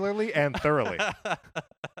regularly and thoroughly.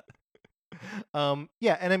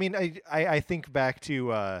 Yeah, and I mean, I think back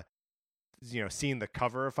to seeing the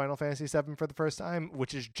cover of Final Fantasy VII for the first time,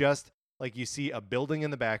 which is just like you see a building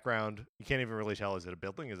in the background. You can't even really tell, is it a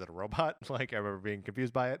building? Is it a robot? Like I remember being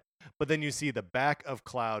confused by it. But then you see the back of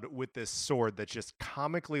Cloud with this sword that's just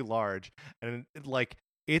comically large, and it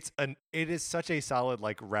is such a solid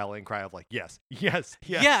like rallying cry of like yes.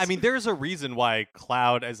 Yeah, I mean, there's a reason why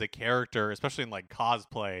Cloud as a character, especially in like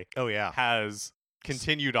cosplay, has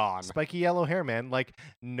continued on. Spiky yellow hair, man. Like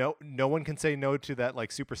no one can say no to that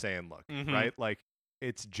like Super Saiyan look, right? Like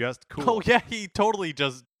It's just cool. Oh yeah, he totally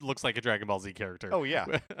just looks like a Dragon Ball Z character. Oh yeah.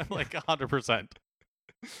 Like 100%.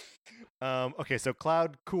 Okay, so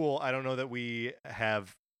Cloud, cool. I don't know that we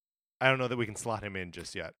can slot him in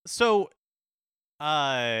just yet. So,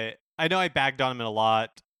 I know I bagged on him a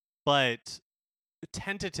lot, but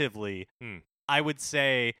tentatively, I would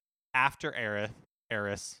say after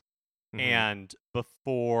Aerith, and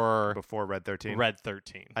before Red 13. Red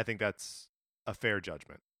 13. I think that's a fair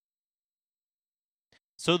judgment.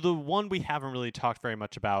 So the one we haven't really talked very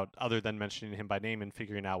much about, other than mentioning him by name and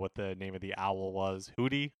figuring out what the name of the owl was,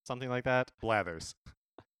 Hootie, something like that, Blathers,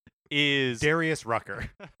 is Darius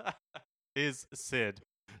Rucker. Is Cid.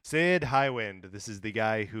 Cid Highwind. This is the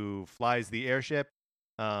guy who flies the airship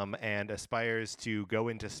and aspires to go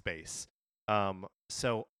into space.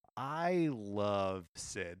 So I love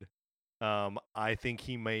Cid. I think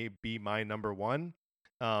he may be my number one.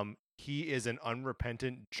 He is an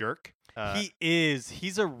unrepentant jerk. He is.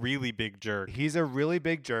 He's a really big jerk. He's a really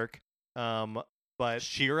big jerk. But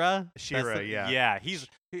Shira, yeah. Yeah,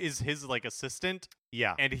 is his like assistant.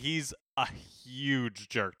 Yeah. And he's a huge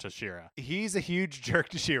jerk to Shira. He's a huge jerk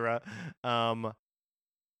to Shira.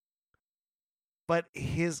 But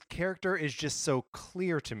his character is just so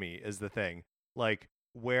clear to me is the thing. Like,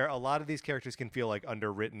 where a lot of these characters can feel like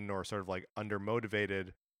underwritten or sort of like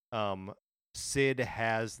undermotivated, Cid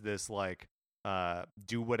has this like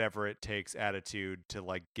do whatever it takes attitude to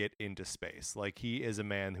like get into space. Like, he is a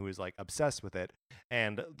man who is like obsessed with it,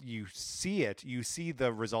 and you see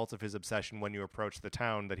the results of his obsession when you approach the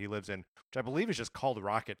town that he lives in, which I believe is just called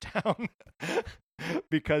Rocket Town.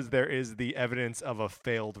 Because there is the evidence of a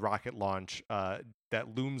failed rocket launch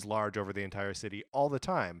that looms large over the entire city all the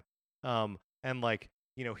time. And like,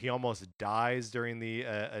 you know, he almost dies during the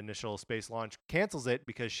initial space launch, cancels it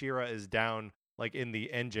because Shira is down like in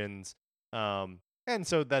the engines. And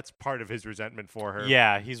so that's part of his resentment for her.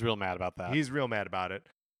 Yeah, he's real mad about that. He's real mad about it.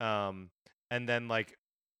 And then like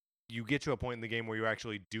you get to a point in the game where you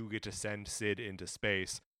actually do get to send Cid into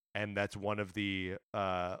space, and that's one of the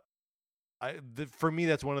for me,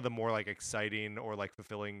 that's one of the more like exciting or like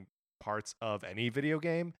fulfilling parts of any video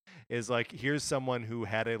game, is like, here's someone who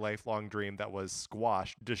had a lifelong dream that was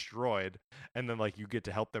squashed, destroyed, and then like you get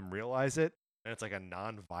to help them realize it. And it's like a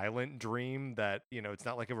non-violent dream that, you know, it's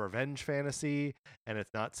not like a revenge fantasy, and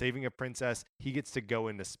it's not saving a princess. He gets to go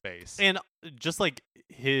into space. And just like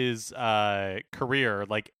his career,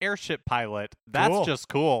 like airship pilot, that's just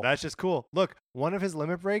cool. That's just cool. Look, one of his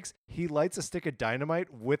limit breaks, he lights a stick of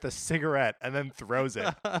dynamite with a cigarette and then throws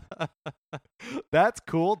it. That's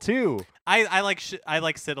cool too. I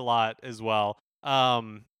like Cid a lot as well.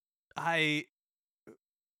 I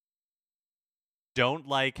don't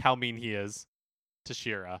like how mean he is to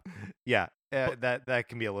Shira. Yeah, that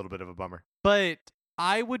can be a little bit of a bummer. But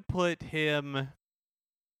I would put him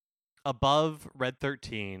above Red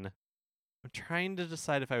 13. I'm trying to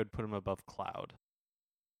decide if I would put him above Cloud.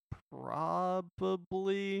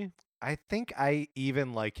 Probably. I think I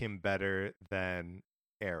even like him better than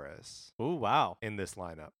Aerith. Oh, wow. In this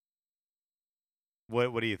lineup.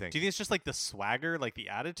 What do you think? Do you think it's just like the swagger, like the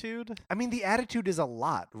attitude? I mean, the attitude is a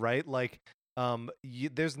lot, right? Like,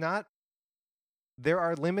 there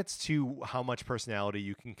are limits to how much personality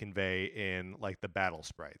you can convey in like the battle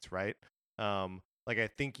sprites, right? Like, I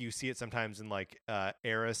think you see it sometimes in like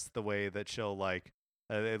Aerith, the way that she'll like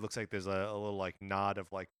it looks like there's a little like nod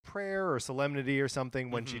of like prayer or solemnity or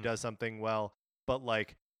something when she does something well. But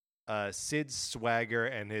like Cid's swagger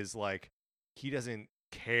and his like, he doesn't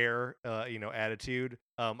care attitude,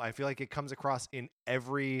 I feel like it comes across in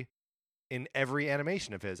every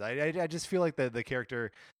animation of his. I just feel like the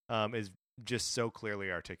character is just so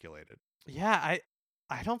clearly articulated. Yeah,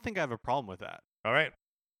 I don't think I have a problem with that. All right.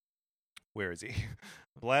 Where is he?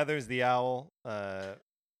 Blathers the Owl,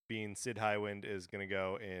 being Cid Highwind, is going to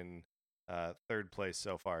go in third place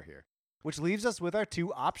so far here. Which leaves us with our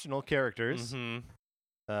two optional characters,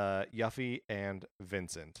 Yuffie and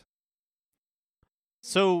Vincent.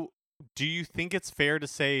 So, do you think it's fair to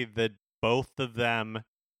say that both of them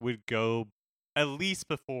would go at least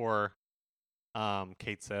before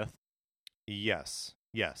Cait Sith? Yes.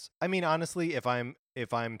 I mean, honestly, if I'm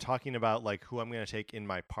talking about like who I'm going to take in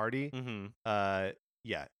my party,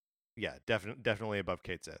 definitely above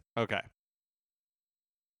Cait Sith. Okay.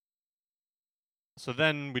 So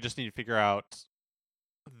then we just need to figure out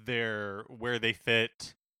where they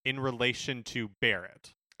fit in relation to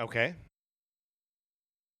Barret. Okay.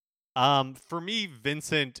 For me,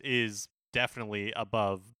 Vincent is definitely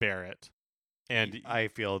above Barret. And I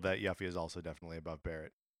feel that Yuffie is also definitely above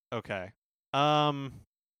Barret. Okay.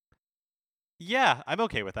 Yeah, I'm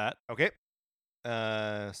okay with that. Okay.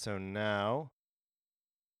 So now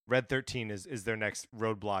Red 13 is their next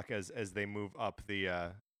roadblock as they move up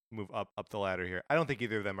the ladder here. I don't think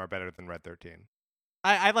either of them are better than Red 13.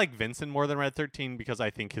 I like Vincent more than Red 13 because I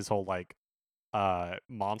think his whole like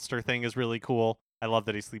monster thing is really cool. I love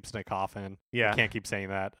that he sleeps in a coffin. Yeah. I can't keep saying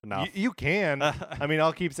that enough. You can. I mean,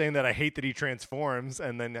 I'll keep saying that I hate that he transforms,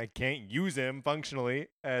 and then I can't use him functionally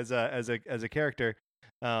as a character.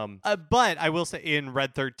 But I will say in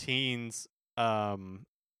Red 13's,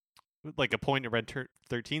 like a point in Red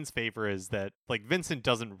 13's favor is that like Vincent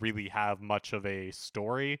doesn't really have much of a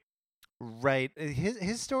story. Right.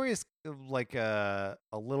 His story is like a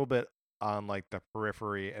little bit on like the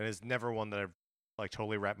periphery, and is never one that I've like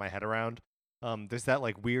totally wrapped my head around. There's that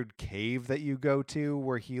like weird cave that you go to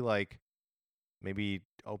where he like maybe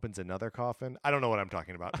opens another coffin. I don't know what I'm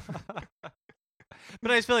talking about.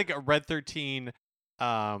 But I just feel like Red 13,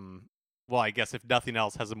 well, I guess if nothing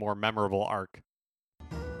else, has a more memorable arc.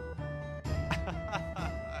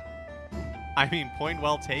 I mean, point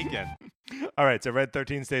well taken. All right, so Red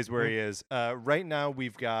 13 stays where he is. Right now,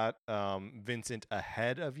 we've got Vincent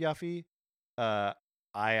ahead of Yuffie. I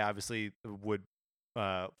obviously would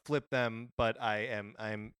flip them, but I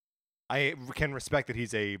can respect that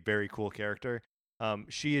he's a very cool character.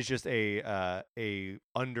 She is just a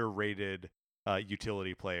underrated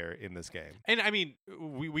utility player in this game. And I mean,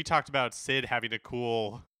 we talked about Sid having a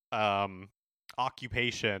cool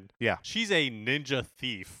occupation. Yeah, she's a ninja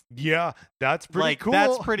thief. Yeah, that's pretty cool.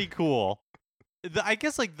 That's pretty cool. I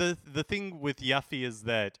guess like the thing with Yuffie is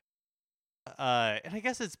that, and I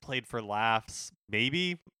guess it's played for laughs.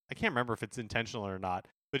 Maybe I can't remember if it's intentional or not.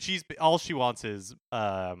 But all she wants is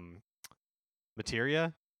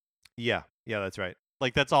materia. Yeah, that's right.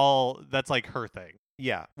 Like that's all. That's like her thing.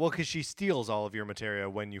 Yeah, well, because she steals all of your materia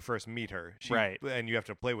when you first meet her, right? And you have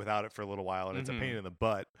to play without it for a little while, and it's a pain in the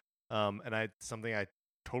butt. And something I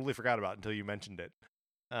totally forgot about until you mentioned it.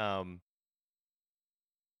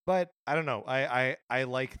 But I don't know. I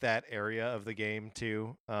like that area of the game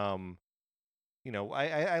too. You know,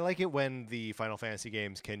 I like it when the Final Fantasy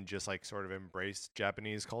games can just like sort of embrace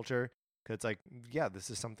Japanese culture. Cause it's like, yeah,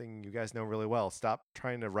 this is something you guys know really well. Stop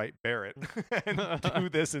trying to write Barrett and do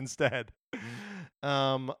this instead.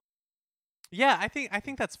 Yeah, I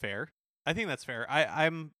think that's fair.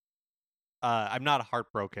 I'm not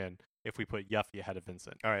heartbroken if we put Yuffie ahead of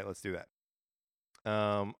Vincent. All right, let's do that.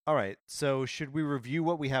 All right. So should we review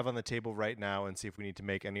what we have on the table right now and see if we need to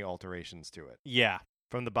make any alterations to it? Yeah.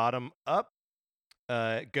 From the bottom up,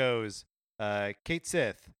 goes Cait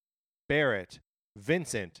Sith, Barrett,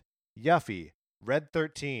 Vincent, Yuffie, Red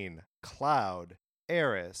 13, Cloud,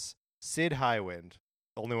 Aeris, Sid Highwind,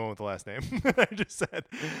 only one with the last name I just said,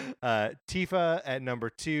 Tifa at number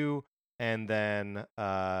 2, and then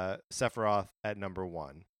Sephiroth at number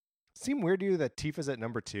 1. Seem weird to you that Tifa's at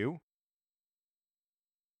number 2?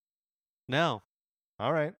 No.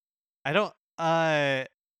 All right. I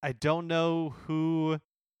don't know who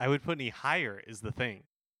I would put any higher is the thing.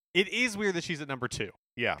 It is weird that she's at number 2.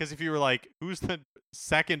 Yeah. Because if you were like, who's the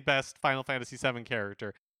second best Final Fantasy VII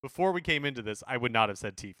character? Before we came into this, I would not have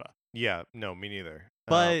said Tifa. Yeah, no, me neither.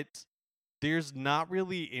 But there's not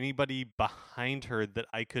really anybody behind her that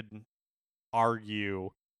I could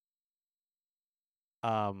argue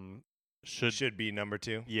should be number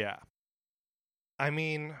 2. Yeah. I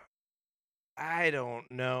mean, I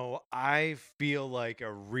don't know. I feel like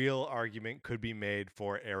a real argument could be made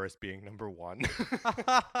for Aeris being number 1.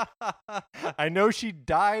 I know she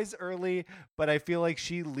dies early, but I feel like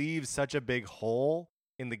she leaves such a big hole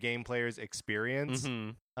in the game player's experience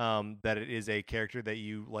that it is a character that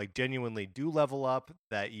you like genuinely do level up,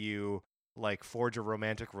 that you like forge a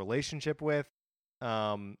romantic relationship with.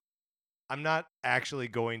 I'm not actually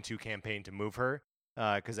going to campaign to move her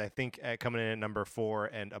because I think coming in at number 4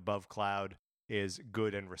 and above Cloud is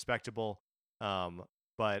good and respectable.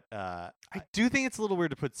 But I do think it's a little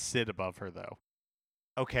weird to put Sid above her, though.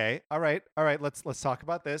 Okay, all right. Let's talk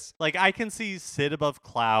about this. Like, I can see Sid above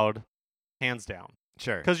Cloud, hands down.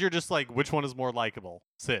 Sure. Because you're just like, which one is more likable?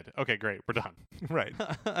 Sid. Okay, great, we're done. Right.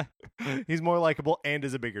 He's more likable and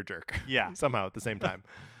is a bigger jerk. Yeah. Somehow at the same time.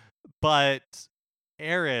 But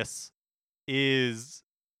Aeris is,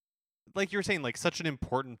 like you were saying, like such an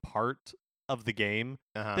important part of the game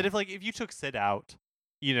that if you took Sid out,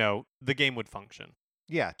 you know, the game would function.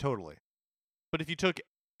 Yeah, totally. But if you took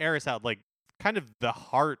Aeris out, like kind of the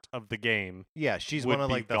heart of the game, yeah, she's would one of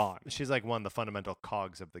be like gone. she's like one of the fundamental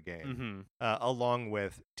cogs of the game, along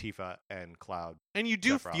with Tifa and Cloud. And you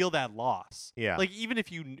do feel that loss. Yeah, like even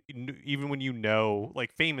if you even when you know,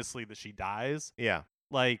 like famously that she dies. Yeah,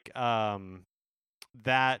 like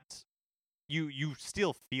that. you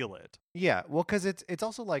still feel it. Yeah, well, because it's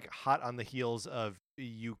also like hot on the heels of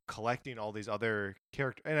you collecting all these other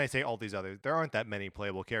characters, and I say all these others. There aren't that many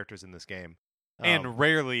playable characters in this game, and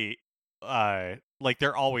rarely, like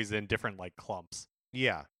they're always in different like clumps.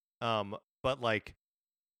 Yeah, but like,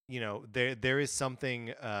 there is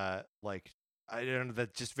something like I don't know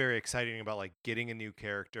that's just very exciting about like getting a new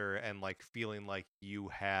character and like feeling like you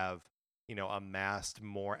have amassed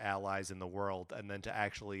more allies in the world, and then to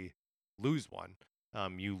actually lose one.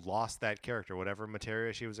 You lost that character, whatever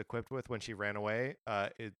materia she was equipped with when she ran away.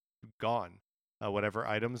 It's gone. Whatever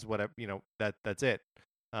items, whatever that's it.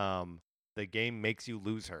 The game makes you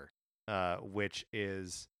lose her, which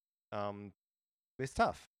is it's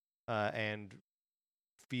tough and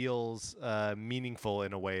feels meaningful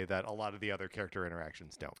in a way that a lot of the other character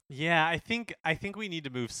interactions don't. Yeah, I think we need to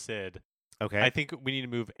move Cid. Okay. I think we need to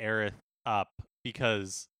move Aerith up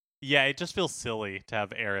because it just feels silly to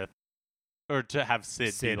have Aerith or to have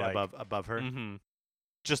Cid be like, above her. Mm-hmm.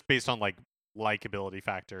 Just based on like likability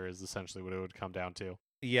factor is essentially what it would come down to.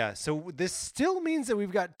 Yeah, so this still means that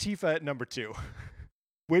we've got Tifa at number 2,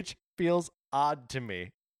 which feels odd to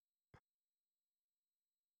me.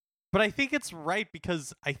 But I think it's right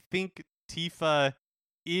because I think Tifa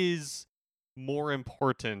is more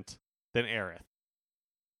important than Aerith.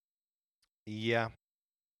 Yeah.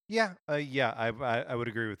 I would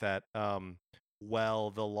agree with that.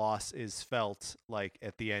 The loss is felt, like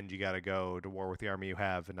at the end you got to go to war with the army you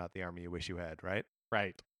have and not the army you wish you had, right?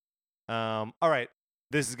 Right. All right.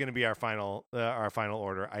 This is going to be our final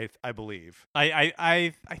order, I believe.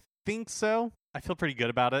 I think so. I feel pretty good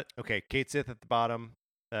about it. Okay, Cait Sith at the bottom.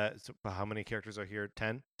 So how many characters are here?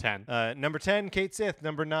 10? 10. Number 10, Cait Sith.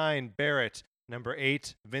 Number 9, Barrett. Number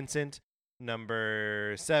 8, Vincent.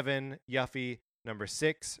 Number 7, Yuffie. Number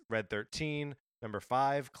 6, Red 13. Number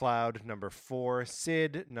 5, Cloud. Number 4,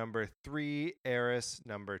 Cid. Number 3, Aeris.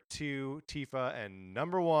 Number 2, Tifa. And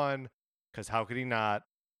number 1, because how could he not,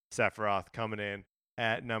 Sephiroth coming in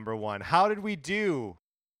at number 1. How did we do?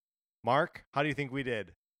 Mark, how do you think we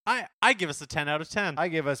did? I give us a 10 out of 10. I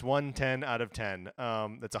give us 110 out of 10.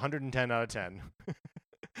 That's 110 out of 10.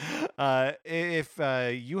 If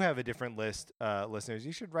you have a different list, listeners,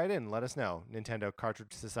 you should write in and let us know. Nintendo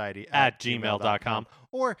Cartridge Society at gmail.com.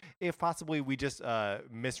 Or if possibly we just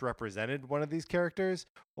misrepresented one of these characters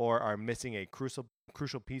or are missing a crucial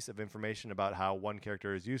piece of information about how one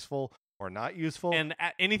character is useful or not useful. And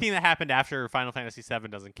anything that happened after Final Fantasy VII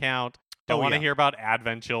doesn't count. Don't want to hear about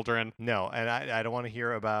Advent Children. No, and I don't want to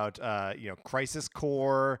hear about Crisis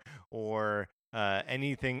Core or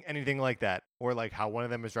anything like that, or like how one of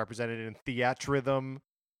them is represented in Theatrhythm.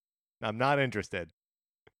 I'm not interested.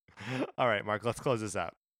 All right, Mark, let's close this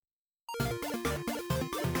out.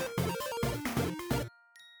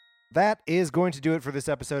 That is going to do it for this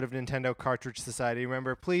episode of Nintendo Cartridge Society.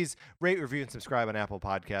 Remember, please rate, review, and subscribe on Apple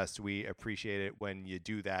Podcasts. We appreciate it when you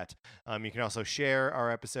do that. You can also share our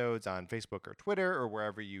episodes on Facebook or Twitter or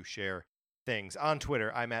wherever you share things. On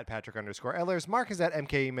Twitter, I'm at Patrick_Ellers. Mark is at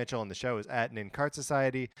MKE Mitchell, and the show is at NinCart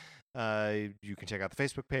Society. You can check out the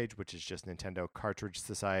Facebook page, which is just Nintendo Cartridge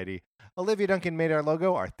Society. Olivia Duncan made our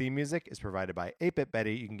logo. Our theme music is provided by 8-Bit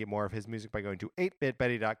Betty. You can get more of his music by going to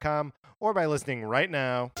 8bitbetty.com or by listening right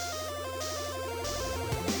now.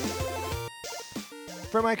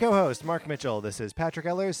 For my co-host, Mark Mitchell, this is Patrick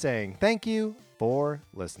Ellers saying thank you for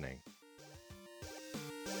listening.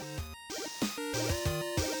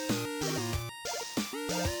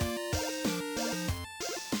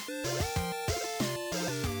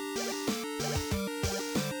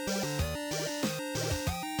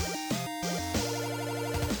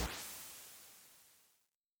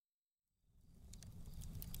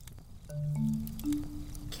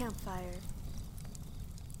 Campfire.